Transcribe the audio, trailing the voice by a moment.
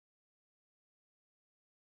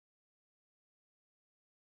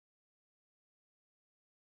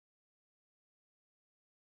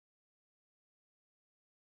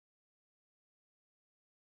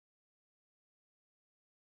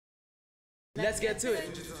Let's get to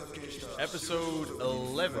it. Episode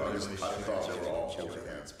 11.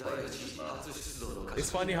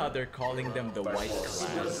 It's funny how they're calling them the white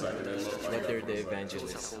class, but they're the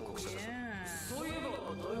evangelists. Yeah.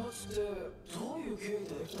 I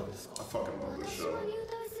fucking love this show.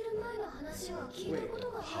 Wait,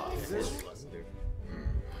 is this?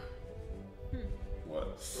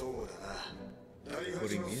 What?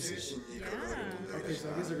 Putting music. Yeah. Okay, so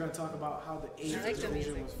I guess they're gonna talk about how the eighth I like the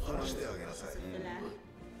division music. was formed.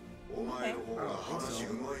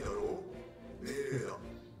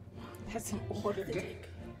 That's an order.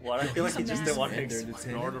 What? I feel like he just didn't want to Commander, An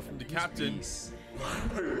Lieutenant. order from the captain. Peace. I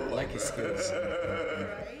like his skills.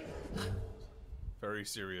 Very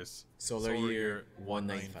serious. Solar year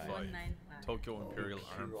 195. 195. Tokyo Imperial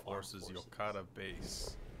Armed Forces Yokata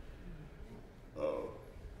Base. Oh.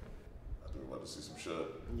 I think we're about to see some shit.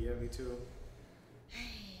 Yeah, me too.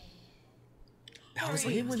 That was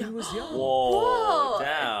him when he was young. Whoa,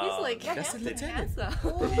 damn. He's like, That's the lieutenant.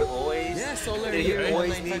 Did he always? Yeah, Solar Did he year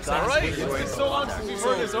always 195. need Alright, guys? it's been so long since we've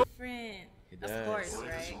heard this. different. It Of does. course,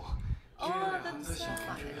 right? Oh, that's I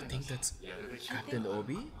think that's Captain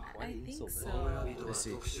Obi. I think so. Let's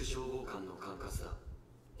see.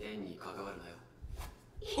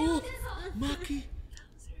 Oh, Maki.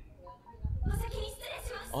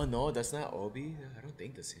 Oh no, that's not Obi. I don't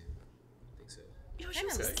think that's him. I don't think so. She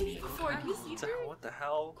was skinny before. What the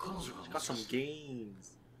hell? She got some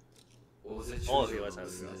gains. All of you guys have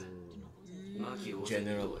this.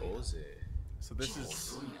 General Oze. So this is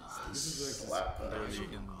This is like Slap that. early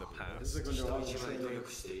in the this is past. like when they're watching training.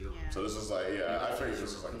 Yeah. So this is like, yeah, I figured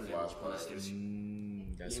this is like a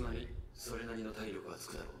flashback. That's funny.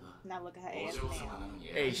 Now look at her ass now.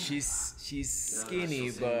 Hey, she's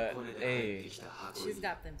skinny, but hey, She's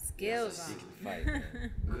got them skills on. fight. Man.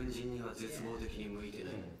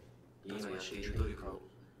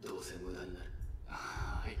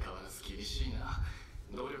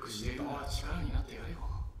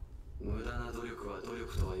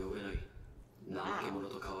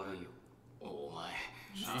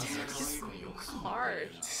 Hard.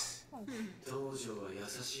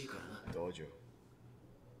 Dojo.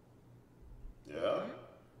 Yeah?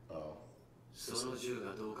 Oh.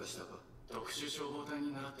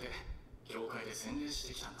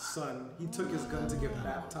 Son, he took his gun to get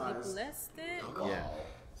baptized. Blessed it. Yeah.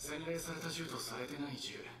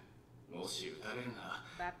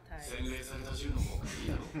 Baptized.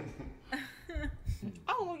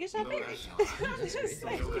 Oh, well, get your baby.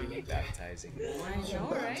 Baptizing. I know,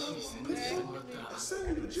 right?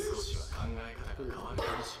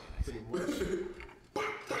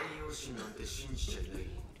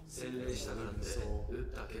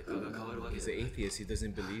 He's an atheist. He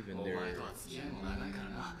doesn't believe in their.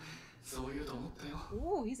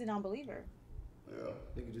 Ooh, he's a non-believer. Yeah.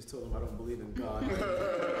 Nigga just told him I don't believe in God.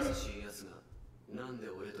 There's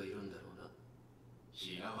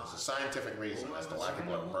a scientific reason as to lack of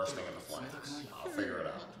blood bursting in the flanks. I'll figure it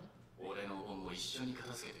out.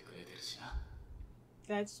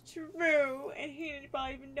 That's true, and he didn't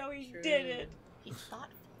probably even know he did it. He thought.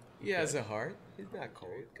 He has a heart. He's not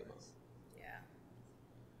cold. Come on. Yeah.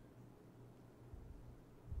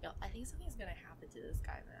 Yo, I think something's gonna happen to this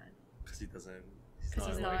guy, man. Because he doesn't. Because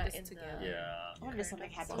he's not in together. the. Yeah. I wonder if something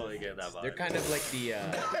happened. Totally get that vibe. They're kind of like the Shinra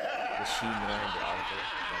and the Alpha.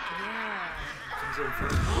 Yeah.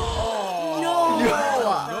 Oh No!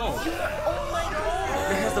 No! He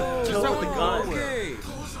has the kill with the gun. Okay.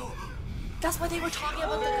 That's why they were talking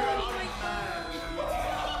about the gun.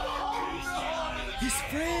 His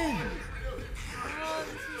friend.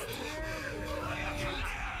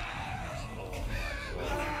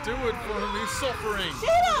 Do it for him, he's suffering! Shoot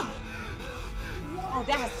him! Oh,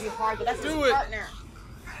 that has to be hard, but that's Do his it. partner.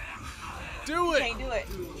 Do He it! can't do it.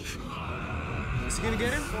 Is he gonna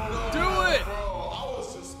get him? Do it! Bro, I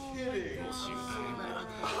was just kidding. I was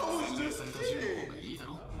just kidding.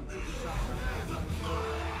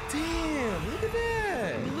 Damn! Look at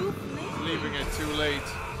that. Leaving it too late.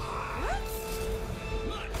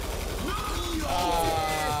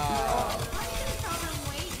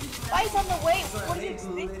 Why is on the way? What is he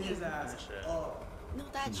He lit thinking? his ass up. No,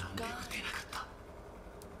 that gun.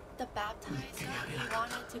 The baptized guy, he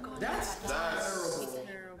wanted to go to That's baptized.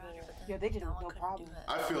 Yo, they did No no one couldn't problem. do it.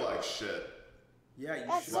 I feel like shit. Yeah, you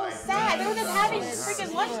That's should. so sad. They were just having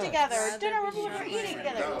freaking lunch together. Dinner, whatever we were eating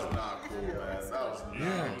That together. was not cool, man. That was not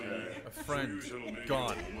okay. A friend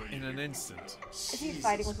gone in an instant. Is he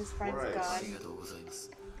fighting with his friend's gun?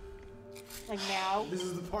 Like now? This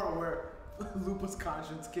is the part where Lupa's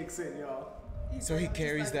conscience kicks in, y'all. So he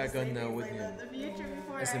carries that gun now with him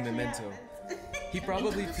as a memento. He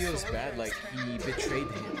probably feels bad, like he betrayed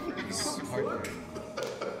his partner.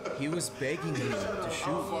 He was begging him to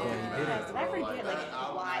shoot, but he Guys, didn't. did I forget like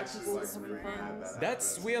why people swing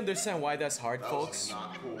things? We understand why that's hard, folks.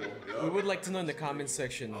 We would like to know in the comment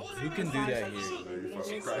section who can do that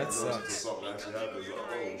here. That sucks.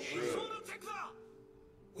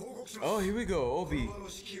 Oh, here we go, Obi.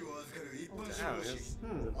 Damn, it's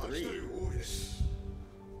 3.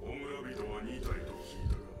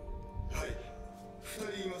 はい、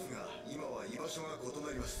2人いますが、今は居場所が異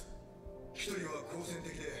なります。1人は好戦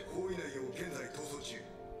的で包囲内を現在逃走中。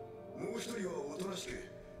もう1人はおとなしく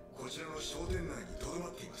こちらの商店内に留ま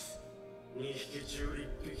っています。2匹中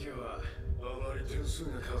1匹はあまり点数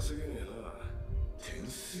が稼げねえな。点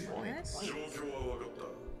数？状況は分かった。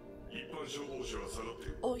一般消防士は下がって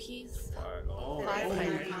る。Oh, he's Oh,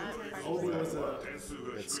 firefighter. Obi was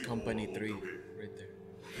That's Company 3 right there.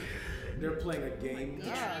 they're playing a game.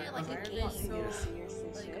 Yeah, Like a game. Seriously,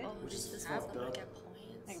 Like, shit. oh, Which is this fucked one's gonna up. get points.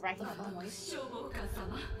 Like racking up points. 消防官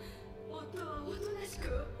様、夫はおとなしく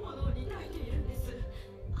炎に耐えているんです。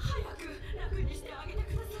早く楽にしてあげて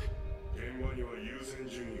ください。現場には優先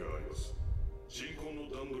順位があります。鎮魂の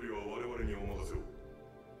段取りは我々にお任せを。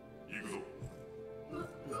行くぞ。Your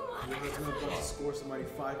husband about to score somebody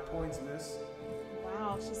 5 points, miss.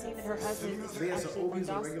 Wow, she's saying that her husband is Yeah, so actually Obi's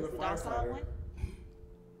a the regular docile firefighter. one.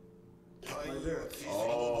 Right there.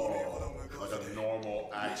 Oh, like a normal,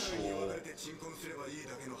 actual. 鎮魂すればいい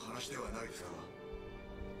だけの話ではないですか。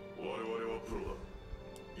我々はプロだ。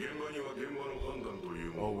現場には現場の判断とい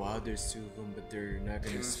うも Oh のが。 wow, there's 2 of them, but they're not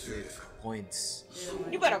gonna split points.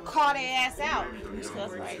 You better call their ass out. That's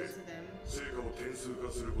right. To them. 成果を点数化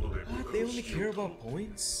することで部 What? 下 They の only 士気 care を保 about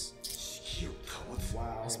points? 士気を保つ。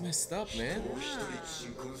 Wow. That's messed up, man. 一人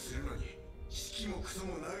鎮魂するのに士気もクソ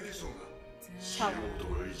もないでしょうが。素 Tell 人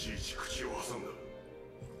がいちいち口を挟んだ。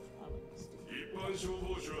一般消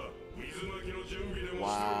防士は水まきの準備でもしてる。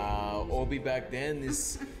 Wow, Obi back then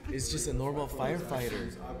is just a normal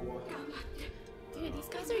firefighter. Dude, these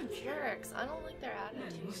guys are jerks. I don't like their 何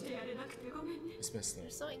も attitude. してやれなくてごめんね。 It's messed up.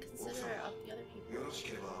 They're so inconsiderate of the other people. よろし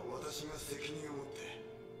ければ私が責任を持って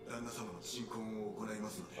旦那様の鎮魂を行いま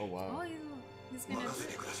すので Oh wow. Oh, he's gonna 任せ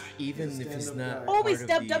てください。 Even if he's not Obi part of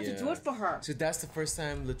stepped up the, to do it for her. So that's the first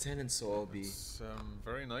time Lieutenant saw Obi. It's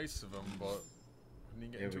very nice of him, but when you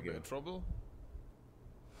get There into a we bit go. of trouble,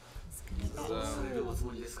 Oh,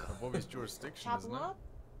 of Bobby's jurisdiction, chop isn't him it? up.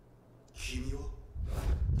 君は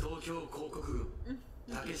東京広告軍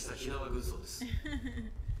竹下ひなわ軍曹です。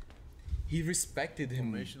 He respected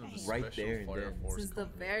him Formation of the right Special there and Fire then. Force Since the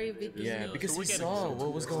Company. very beginning. Yeah, because So he we're getting saw some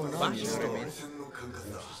what was going on, you know what I mean? 戦の管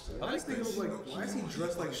轄だ。 I just think it was like, why is he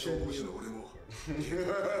dressed like 消防士 Shenmue? の俺も厳罰を受ける。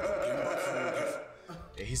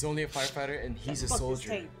 Yeah, he's only a firefighter and he's a Fuck this soldier.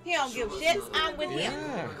 tape. He don't give shits. I'm with him.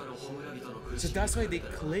 Yeah. So that's why they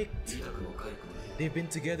clicked. They've been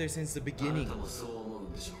together since the beginning. Yeah.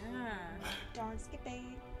 Darn skippy.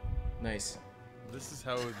 Nice. This is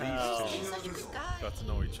how these He's two such a good guy. got to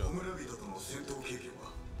know each other. 村人との戦闘経験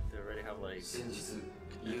は They already have like 先日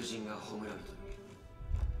友人が葬られた。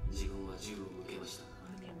自分は銃を受けました。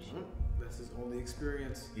 That's his only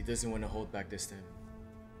experience. He doesn't want to hold back this time.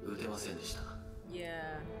 撃てませんでした。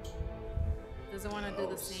 Yeah. Doesn't want to do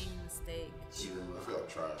the same mistake. 自分 I feel は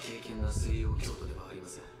like trash. 敬虔な西洋教徒ではありま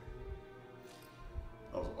せん。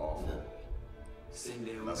 That was awful. 洗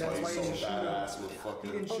礼を That's 受 why け he's so badass with He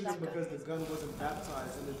fucking. didn't shoot him because the gun wasn't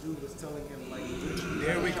baptized and the dude was telling him like.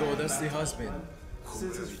 There we go, that's the husband.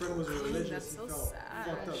 Since his friend was religious, That's he so felt sad.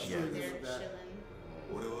 fucked up shooting him They're with that. chilling.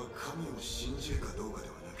 俺は神を信じるかどうかで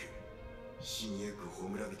はなく死にゆく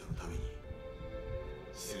葬ら人のために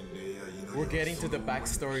洗礼や祈りを We're getting to the そのままに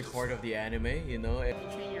backstory part of the anime, you know? You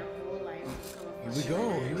train your whole life to become a Here we go,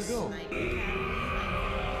 fighter. here we go. Like, you can't,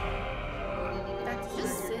 That's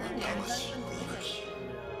just sitting there. Not 魂 even を doing 抱き anything.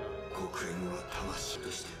 極限は魂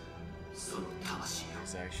としてその魂を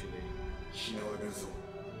It's actually. 日の軍曹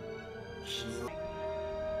君は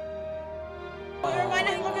You remind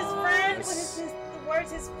him of his friend. What is this? The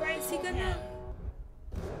words his friend Is he told gonna? him.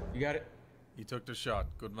 You got it? He took the shot.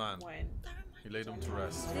 Good man. When? He laid him to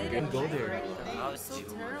rest. Can go there. It's so 自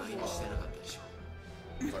分は何 terrible. もしてなかったでしょ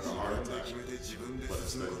It's like a heart 自分で attack. 決めて自分で But 進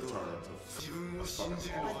instead む he ことは turned into. 自分を信じ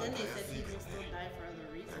るのは But then た they や said すい people こと still die for other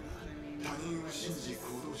reasons. I 他 mean, 人を信じ行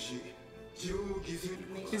動し自分を犠牲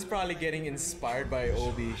に He's probably getting inspired by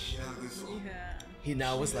Obi. 日の軍曹 yeah. He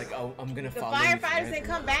now was like, oh, I'm gonna The follow you firefighters forever. didn't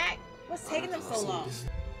come back. What's taking them so long?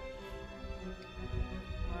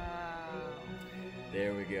 Wow.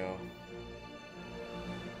 There we go.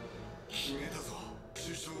 決めたぞ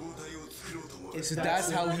首相隊を作ろうと思う So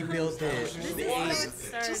that's how he built it. This is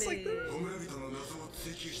how it started. 葬ら人の謎を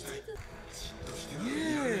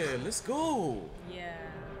Yeah, let's go. Yeah.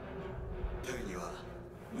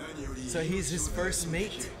 So he's his first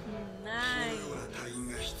mate. Nice.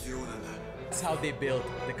 That's how they built the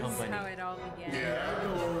This is company. how it all began. Yeah.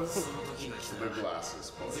 The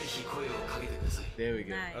glasses. There we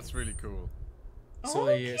go. Nice. That's really cool. So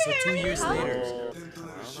yeah, so 2 years later.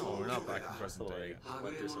 Oh, we're not back in present day yet.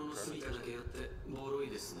 Went through some perfect.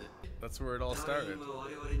 That's where it all started.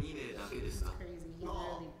 Crazy. He really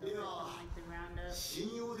built it from like the ground up.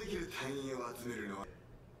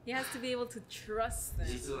 He has to be able to trust them.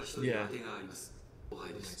 Yeah.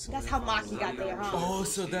 That's how Maki got there, huh? Oh,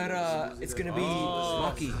 so that it's gonna be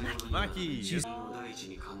Maki. Maki! She's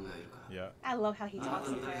Yeah. I love how he talks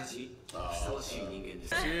to her. She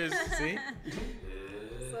is. see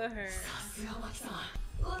So her.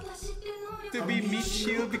 to be meat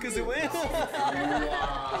shield because it went.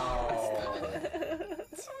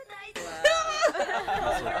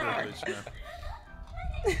 Privilege now.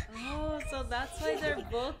 Oh, so that's why they're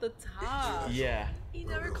both the top. Yeah, He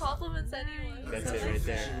never compliments anyone. that's it right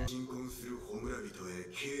there.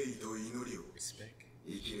 Respect.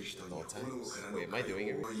 All times. Wait, am I doing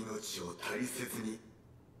it?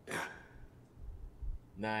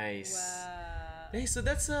 Nice. Wow. Hey, so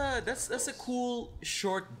that's a cool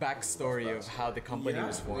short backstory of how the company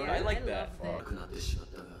was formed. Yeah, I like that. loved it.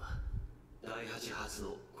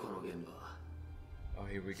 Oh,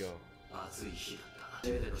 here we go. So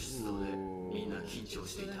then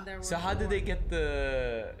there So were how did more. they get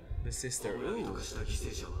the sister? Ooh.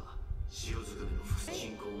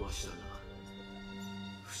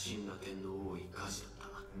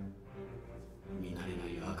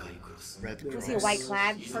 Red Was Cross. he a white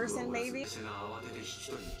clad person, maybe? So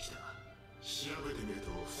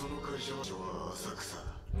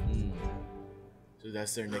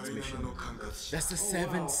that's their next mission. That's the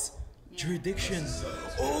seventh jurisdiction.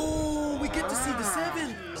 Oh, we get to see the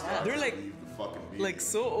seventh. They're like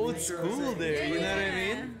so old school there. You know what I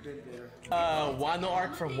mean? Wano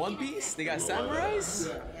arc from One Piece. They got samurais.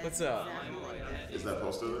 What's up? Is that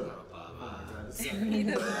posted there? He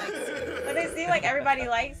doesn't like But it seems like everybody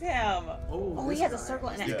likes him. Oh, he has a circle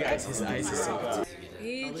and You an guys, X. his eyes are so good.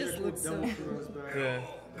 He just looks so. Yeah.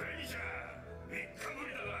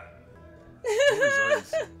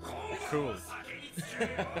 Cool.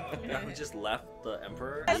 That who just left the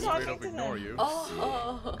emperor? I'm Straight talking up to ignore them. you.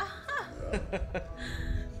 Oh.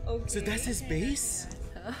 Okay. So that's his base?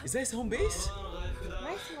 Is that his home base?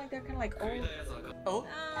 Might seem like they're kind of like old. Oh.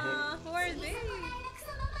 Who are they?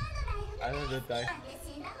 I don't know that.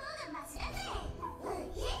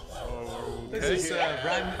 Oh, This okay. is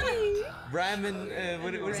Ramen,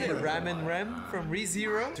 what is it? Ramen Rem from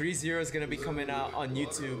ReZero. 3.0 is gonna be coming out on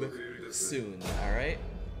YouTube soon, alright?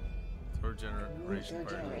 Third generation.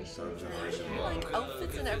 Like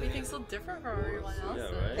outfits and everything's so different from everyone else.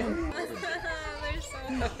 Yeah, right? They're so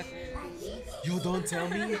cute. Yo, don't tell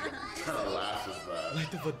me. Kind of laugh is that.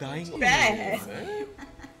 Light of a dying Bad. man.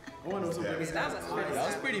 I want to know something. That was pretty That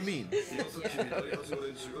was pretty mean. Isn't it?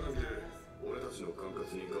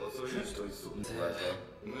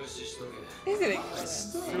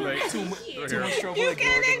 Too late. Too much trouble. You ignore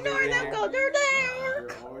can't them, ignore they're them, here. go, they're there.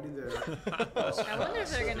 You're already there. I wonder if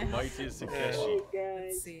they're gonna help. Mightiest Takeshi.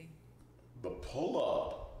 Let's see. The pull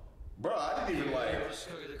up. Bro, I didn't even like.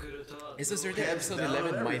 Is this already episode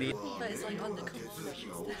 11, Mighty? But it's like on the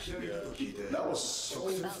kimono instead. That was so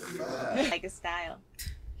fast. Like a style.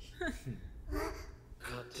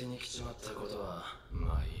 勝手に来ちまったことは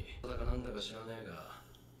まあいい。だかなんだか知らねえが、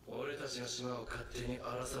俺たちが島を勝手に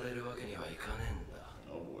荒らされるわけにはいかねえんだ。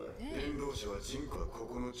伝道者は人かこ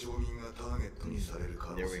この町民がターゲットにされる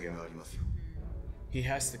可能性がありますよ。He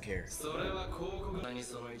has to care. それは広告何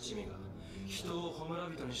その一味が人をホムラ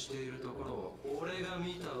人にしているところを俺が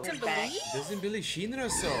見たわ。 Doesn't believe Shinra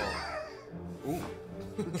so. Ooh.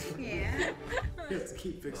 Yeah. You have to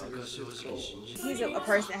keep fixing it. He's a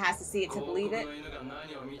person that has to see it to believe it.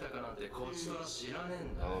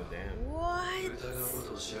 Oh, damn. What?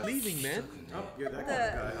 Leaving, man. Oh, you're that kind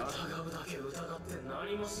of guy, huh?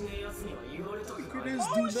 Couldn't do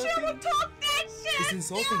nothing. He's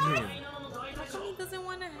insulting him. How come he doesn't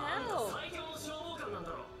want to help?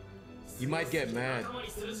 You might get mad.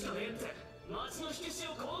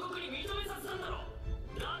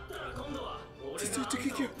 Just to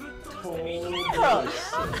kick you.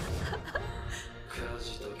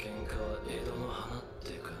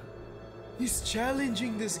 He's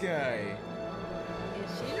challenging this guy.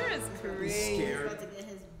 Ishida is crazy. Scared. About to get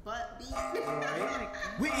his butt beat.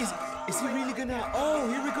 Wait, is he really gonna? Oh,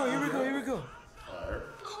 here we go.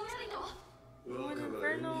 Oh, an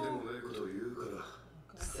inferno.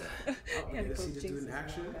 Okay, let's see this dude in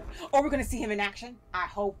action. Or we're gonna see him in action. I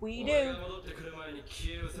hope we do.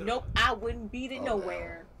 Nope, I wouldn't beat it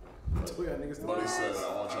nowhere. Buddy said,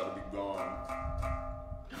 I want y'all to be gone.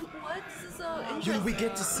 What's so interesting? Yo, we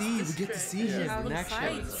get to see him in action.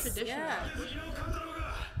 Fights, traditional.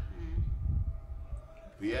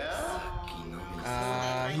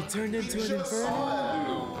 Yeah? He turned into an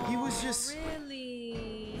inferno. He was just.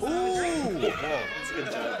 Really? Ooh! That's a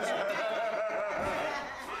good job.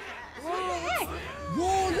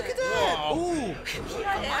 Whoa, look at that! Wow. Ooh! Oh,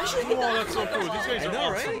 that's so cool. These guys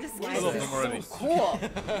are awesome. I love them already. So cool.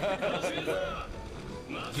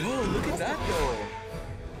 Yo, look at that though.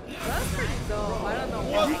 That's pretty dope. I don't know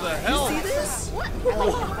What the hell? You see this? What? I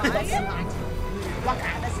like this a lot. Waka,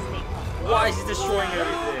 that's his name. Why is he destroying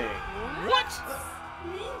everything? What?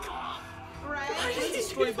 Right? He's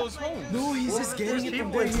destroying those homes. No, he's just getting it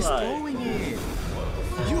from people there. He's inside? throwing it.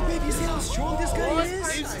 Yo, baby, you see how strong this guy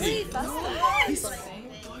is? Wait, that's He's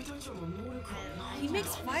he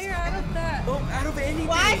makes fire out of that. oh, out of anything.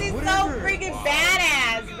 Why is he so whatever. freaking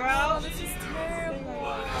badass, bro? This is terrible.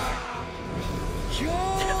 Yo,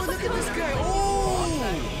 look at this guy. Oh!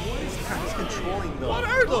 He's controlling those. What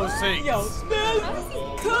are those things? Yo,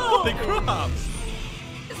 Holy crap!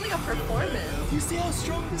 It's like a performance. You see how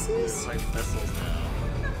strong this is? Like missiles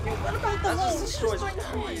now. what about the That whole just destroys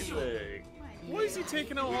everything. Why is he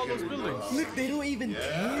taking out all those buildings? Look, they don't even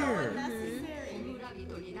care.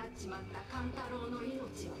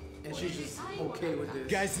 And she's just okay with this.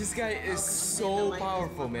 Guys, this guy is so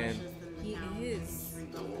powerful, man. He is.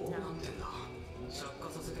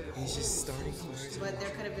 He's just starting fires. But there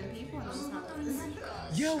could have been people in those houses.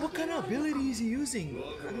 Yeah, what kind of ability is he using?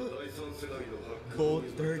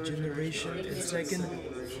 Both third generation and second.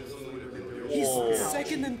 He's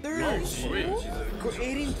second and third.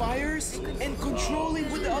 Creating fires and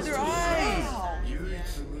controlling with the other eye.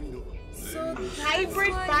 So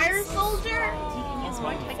hybrid fire soldier?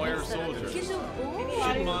 Fire soldier.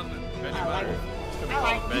 Shinman.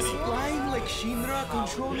 He's flying like Shinra,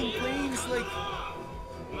 controlling planes like.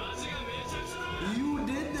 You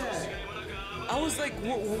did that. I was like,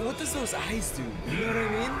 what does those eyes do? You know what I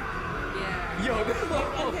mean? Yeah. Yo,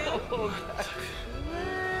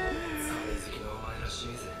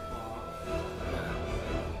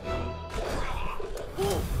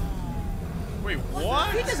 Wait,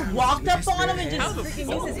 what? He just walked up on him and How just the freaking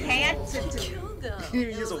fuck? used his hand to Killed him. He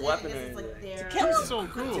used a weapon and kill him. so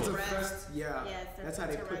cool. It's a rest. Yeah. That's how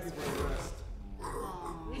they put people to rest.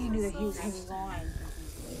 He knew that he was hanging on.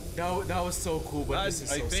 that was so cool, but this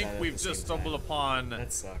is I so think sad at we've the same just stumbled time. upon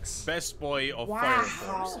That sucks. best boy of Wow. Fire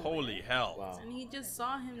Force. Holy hell. Wow. And he just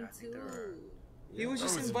saw him too. He was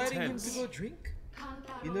just That was inviting intense. him to go drink.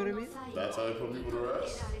 You know what I mean? That's how they put people to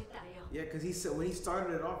rest? Yeah, because he said when he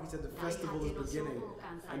started it off, he said the festival is beginning,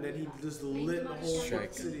 and then he just lit the whole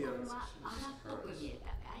Strike. city up.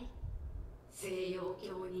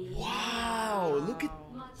 Wow, look at.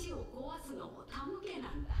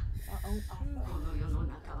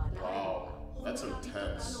 Wow, that's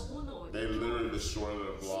intense. They literally destroyed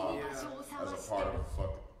the block as a part of a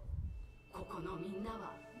fucking.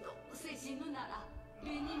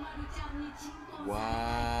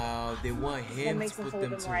 Wow, they want him to makes him put hold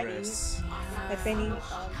them him to right in. rest. That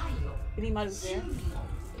Benny Maru's there.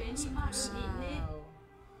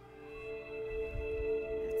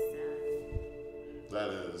 That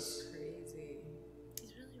is. Crazy.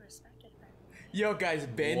 He's really respected, right? Yo, guys,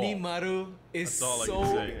 Benny Maru is That's all I so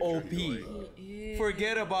can say. OP.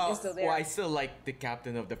 Forget about. He's still there. Well, I still like the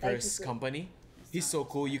captain of the Like, he's first good. company. He's so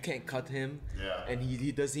cool. You can't cut him, Yeah. and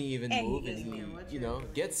he doesn't even And he move, and he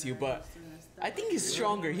gets you. But I think he's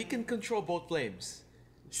stronger. He can control both flames,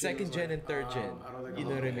 second gen and third gen. You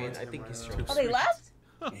know what I mean? I think he's stronger. Oh, they left?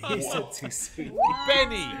 He said too sweet.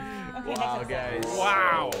 Benny! Okay, Wow, next guys.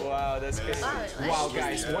 Wow! Wow, that's crazy. Wow,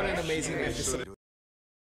 guys, what an amazing episode.